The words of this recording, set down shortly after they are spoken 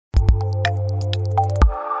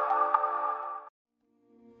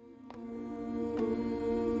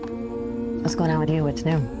What's going on with you? What's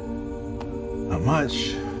new? Not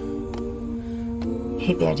much. I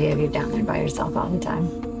hate the idea of you down there by yourself all the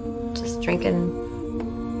time. Just drinking.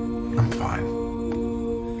 I'm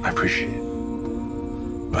fine. I appreciate it.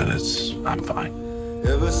 But I'm fine.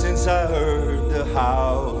 Ever since I heard the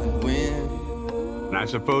howling wind, And I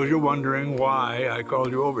suppose you're wondering why I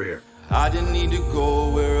called you over here. I didn't need to go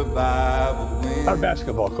where a Bible went. Our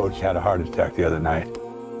basketball coach had a heart attack the other night.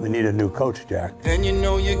 We need a new coach, Jack. And you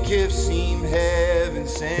know your gifts seem heaven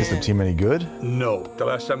sent. Is the team any good? No. The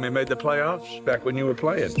last time we made the playoffs, back when you were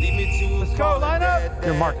playing. Lead me to Let's go, line up.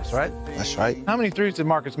 You're Marcus, right? That's right. How many threes did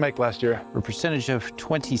Marcus make last year? A percentage of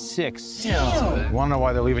 26. You want to know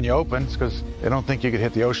why they're leaving you open? It's because they don't think you could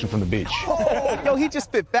hit the ocean from the beach. Yo, he just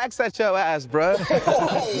spit facts at your ass, bruh.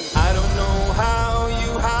 I don't know how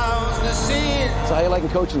you house the sin. So how you liking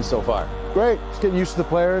coaching so far? Great. Just getting used to the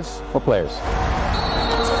players. What players?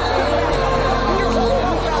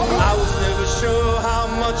 I was never sure how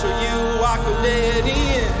much of you I could let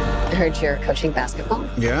in. I heard you're coaching basketball.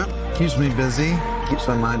 Yeah. Keeps me busy. Keeps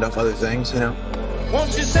my mind off other things, you know.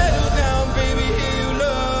 Won't you settle down, baby? Here your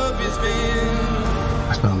love has been.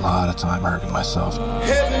 I spent a lot of time hurting myself.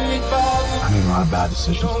 Heavenly Father, I made a lot of bad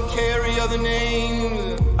decisions. don't carry other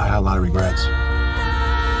names. I had a lot of regrets.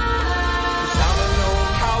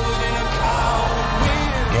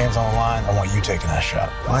 Game's on the line. I want you taking that shot.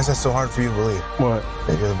 Why is that so hard for you to believe? What?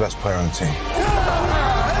 That you're the best player on the team.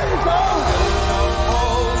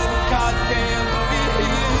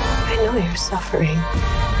 I know you're suffering.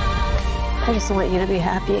 I just want you to be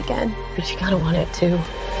happy again. But you gotta want it too.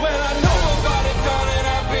 Well, I know about it, darling.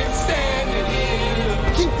 I've been standing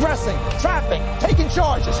here. Keep pressing, trapping, taking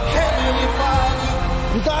charges. Heavenly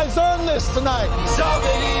Father, You guys earned this tonight. saw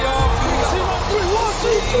that he offered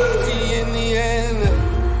in the end.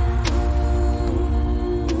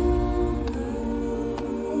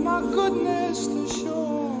 Oh, my goodness, the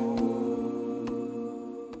show.